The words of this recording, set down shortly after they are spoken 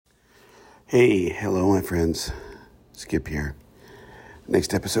Hey, hello, my friends. Skip here.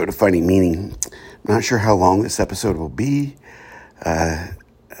 Next episode of Finding Meaning. I'm not sure how long this episode will be. I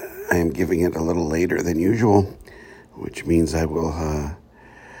am giving it a little later than usual, which means I will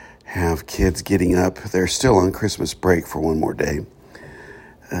have kids getting up. They're still on Christmas break for one more day.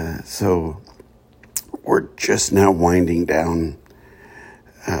 So we're just now winding down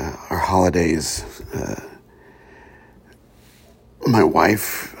our holidays. My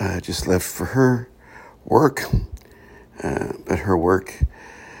wife just left for her work, but her work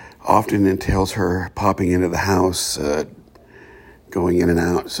often entails her popping into the house, going in and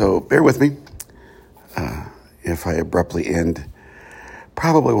out. So bear with me. If I abruptly end,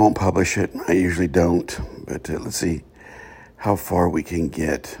 probably won't publish it. I usually don't, but let's see how far we can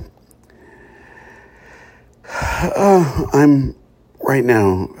get. I'm right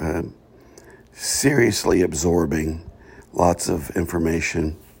now seriously absorbing lots of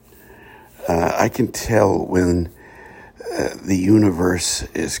information. I can tell when the universe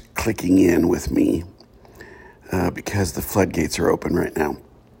is clicking in with me because the floodgates are open right now.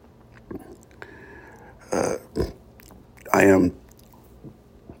 I am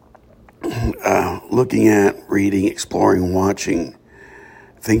looking at, reading, exploring, watching,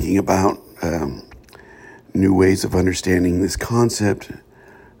 thinking about new ways of understanding this concept,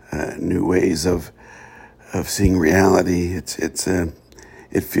 new ways of seeing reality.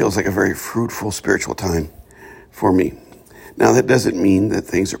 It feels like a very fruitful spiritual time for me. Now, that doesn't mean that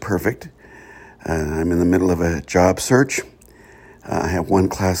things are perfect. I'm in the middle of a job search. I have one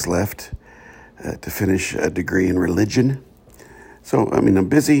class left to finish a degree in religion. So, I'm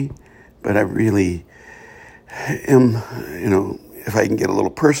busy, but I really am, if I can get a little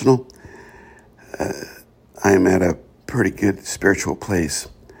personal, I am at a pretty good spiritual place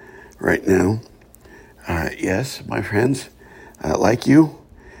right now. Yes, my friends, like you,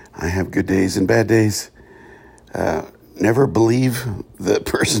 I have good days and bad days. Never believe the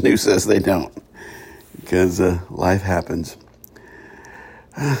person who says they don't, because life happens.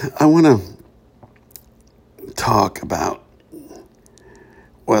 I want to talk about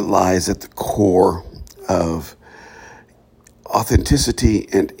what lies at the core of authenticity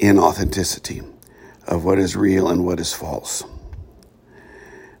and inauthenticity, of what is real and what is false.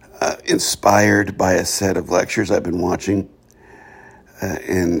 Inspired by a set of lectures I've been watching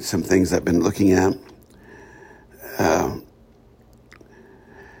and some things I've been looking at.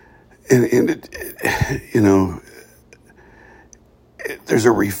 There's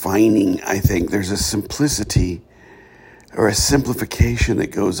a refining, I think. There's a simplicity or a simplification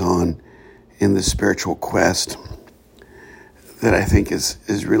that goes on in the spiritual quest that I think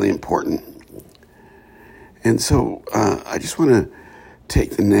is really important. And so I just want to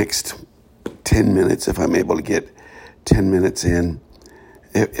take the next 10 minutes, if I'm able to get 10 minutes in,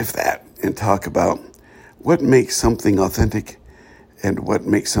 if that, and talk about what makes something authentic and what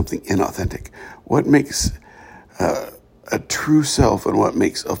makes something inauthentic. What makes a true self and what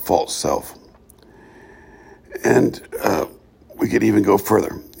makes a false self. And we could even go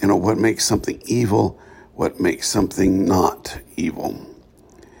further. What makes something evil, what makes something not evil.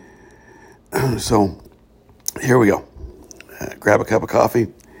 So here we go. Grab a cup of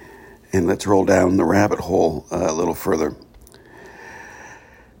coffee, and let's roll down the rabbit hole a little further.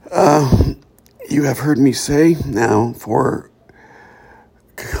 You have heard me say now for,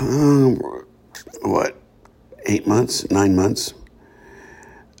 8 months, 9 months,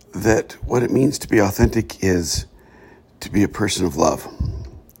 that what it means to be authentic is to be a person of love,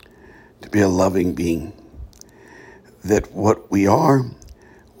 to be a loving being. That what we are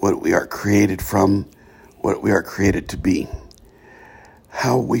created from, what we are created to be,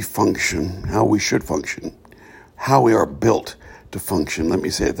 how we function, how we should function, how we are built to function, let me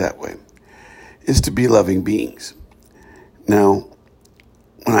say it that way, is to be loving beings. Now,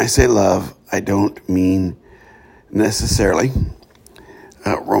 when I say love, I don't mean necessarily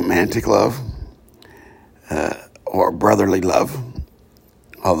romantic love or brotherly love,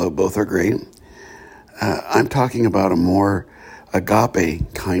 although both are great. I'm talking about a more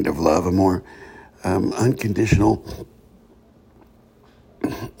agape kind of love, a more unconditional,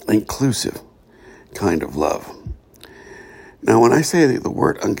 inclusive kind of love. Now, when I say the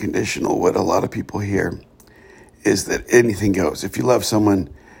word unconditional, what a lot of people hear is that anything goes. If you love someone,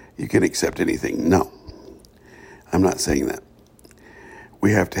 you can accept anything. No, I'm not saying that.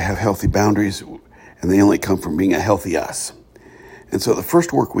 We have to have healthy boundaries, and they only come from being a healthy us. And so the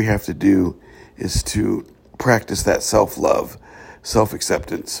first work we have to do is to practice that self-love,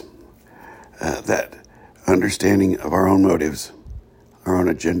 self-acceptance, that understanding of our own motives, our own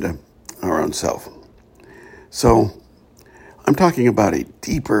agenda, our own self. So I'm talking about a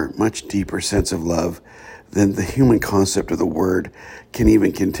deeper, much deeper sense of love than the human concept of the word can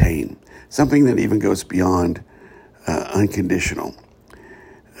even contain. Something that even goes beyond unconditional.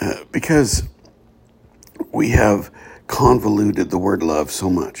 Because we have convoluted the word love so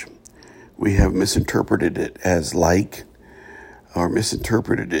much. We have misinterpreted it as like, or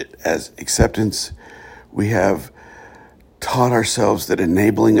misinterpreted it as acceptance. We have taught ourselves that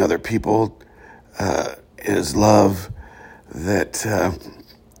enabling other people is love, that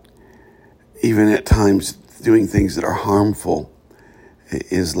even at times doing things that are harmful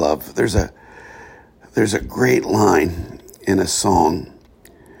is love. There's a great line in a song.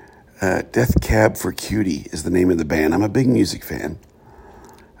 Death Cab for Cutie is the name of the band. I'm a big music fan.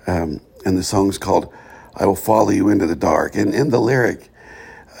 And the song's called I Will Follow You Into the Dark. And in the lyric,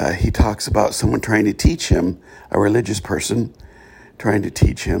 he talks about someone trying to teach him, a religious person, trying to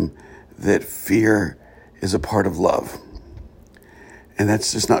teach him that fear is a part of love. And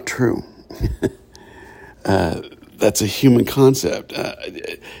that's just not true. That's a human concept.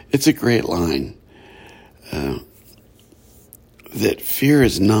 It's a great line. That fear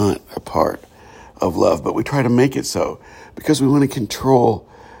is not a part of love, but we try to make it so because we want to control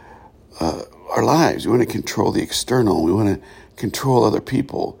our lives. We want to control the external. We want to control other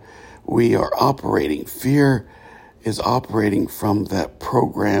people. We are operating. Fear is operating from that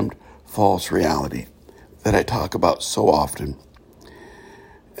programmed false reality that I talk about so often.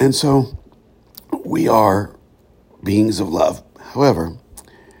 And so we are beings of love. However,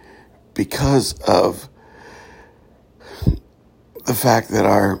 because of the fact that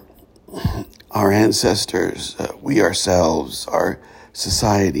our ancestors, we ourselves, our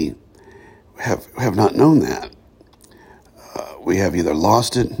society have not known that. We have either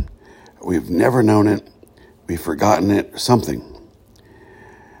lost it, we've never known it, we've forgotten it, or something.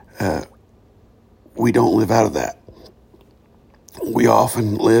 We don't live out of that. We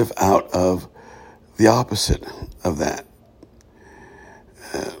often live out of the opposite of that.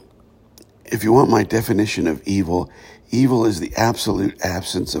 If you want my definition of evil, evil is the absolute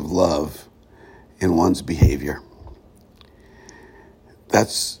absence of love in one's behavior.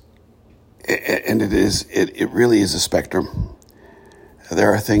 It really is a spectrum.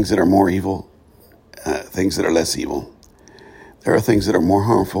 There are things that are more evil, things that are less evil. There are things that are more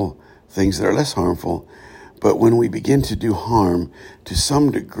harmful, things that are less harmful. But when we begin to do harm to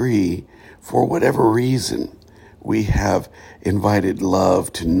some degree, for whatever reason, we have invited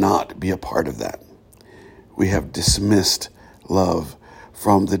love to not be a part of that. We have dismissed love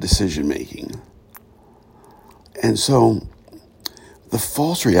from the decision making. And so the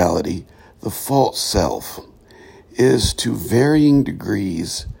false reality, the false self, is to varying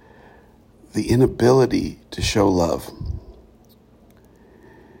degrees the inability to show love.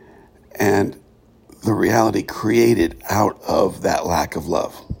 And the reality created out of that lack of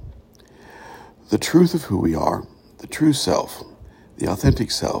love. The truth of who we are, the true self, the authentic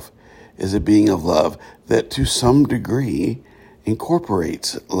self, is a being of love that to some degree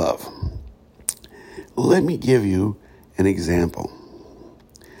incorporates love. Let me give you an example.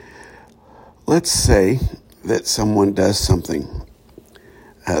 Let's say that someone does something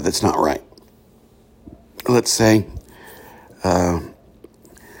that's not right. Let's say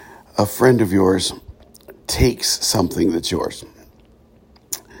a friend of yours takes something that's yours,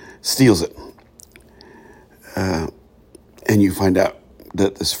 steals it, and you find out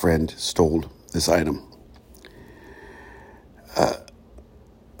that this friend stole this item.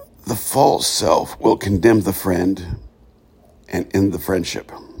 The false self will condemn the friend and end the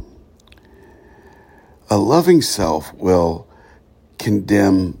friendship. A loving self will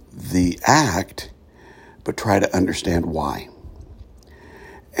condemn the act, but try to understand why.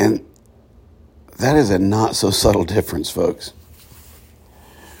 And that is a not so subtle difference, folks.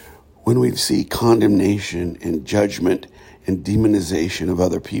 When we see condemnation and judgment and demonization of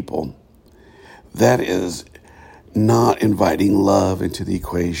other people, that is not inviting love into the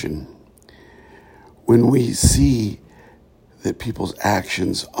equation. When we see that people's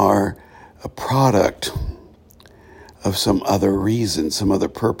actions are a product of some other reason, some other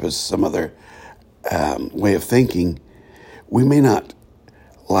purpose, some other way of thinking, we may not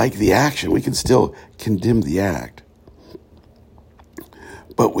like the action. We can still condemn the act.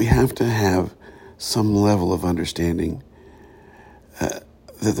 But we have to have some level of understanding that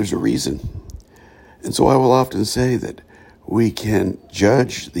there's a reason. And so I will often say that we can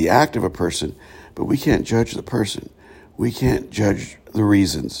judge the act of a person, but we can't judge the person. We can't judge the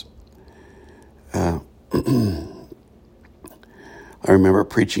reasons. I remember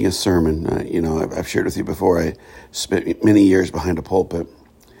preaching a sermon. I've shared with you before, I spent many years behind a pulpit.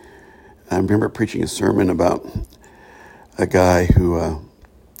 I remember preaching a sermon about a guy who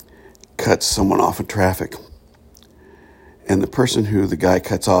cuts someone off in traffic. And the person who the guy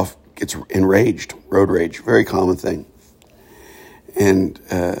cuts off gets enraged, road rage, very common thing. And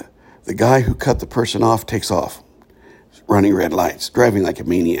the guy who cut the person off takes off, running red lights, driving like a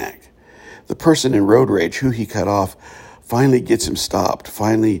maniac. The person in road rage, who he cut off, finally gets him stopped,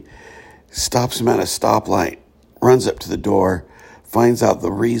 finally stops him at a stoplight, runs up to the door, finds out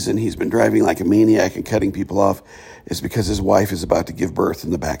the reason he's been driving like a maniac and cutting people off is because his wife is about to give birth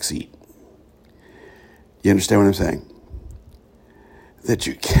in the back seat. You understand what I'm saying? That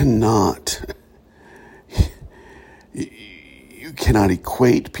you cannot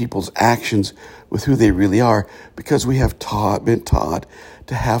equate people's actions with who they really are, because we have been taught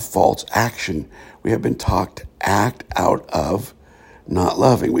to have false action. We have been taught to act out of not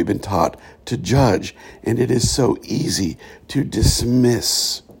loving. We've been taught to judge, and it is so easy to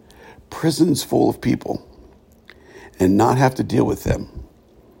dismiss prisons full of people and not have to deal with them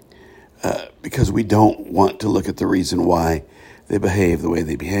because we don't want to look at the reason why they behave the way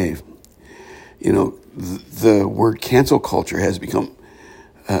they behave. You know, the word cancel culture has become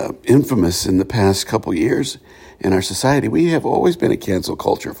infamous in the past couple years in our society. We have always been a cancel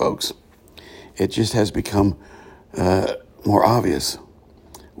culture, folks. It just has become more obvious.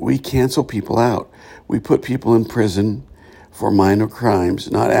 We cancel people out. We put people in prison for minor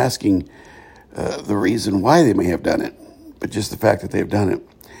crimes, not asking the reason why they may have done it, but just the fact that they've done it.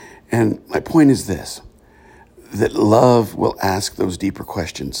 And my point is this, that love will ask those deeper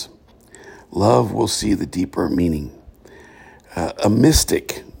questions. Love will see the deeper meaning. A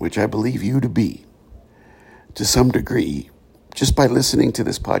mystic, which I believe you to be, to some degree, just by listening to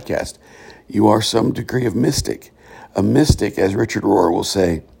this podcast, you are some degree of mystic. A mystic, as Richard Rohr will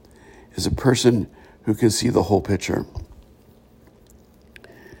say, is a person who can see the whole picture.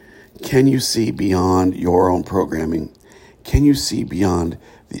 Can you see beyond your own programming? Can you see beyond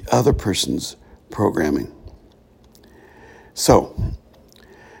the other person's programming? So,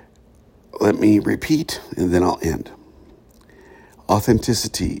 let me repeat and then I'll end.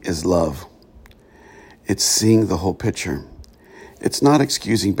 Authenticity is love. It's seeing the whole picture. It's not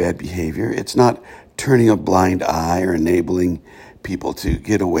excusing bad behavior. It's not turning a blind eye or enabling people to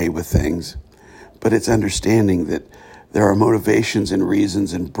get away with things. But it's understanding that there are motivations and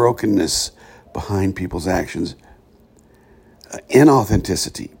reasons and brokenness behind people's actions.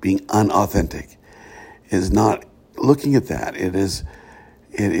 Inauthenticity, being unauthentic, is not looking at that. It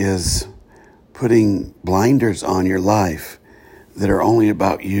is putting blinders on your life that are only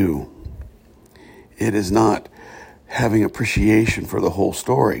about you. It is not having appreciation for the whole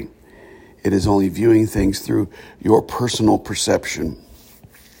story. It is only viewing things through your personal perception.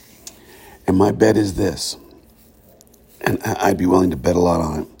 And my bet is this, and I'd be willing to bet a lot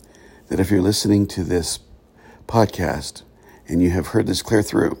on it, that if you're listening to this podcast and you have heard this clear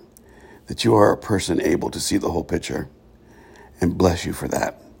through, that you are a person able to see the whole picture, and bless you for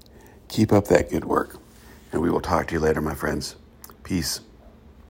that. Keep up that good work, and we will talk to you later, my friends. Peace.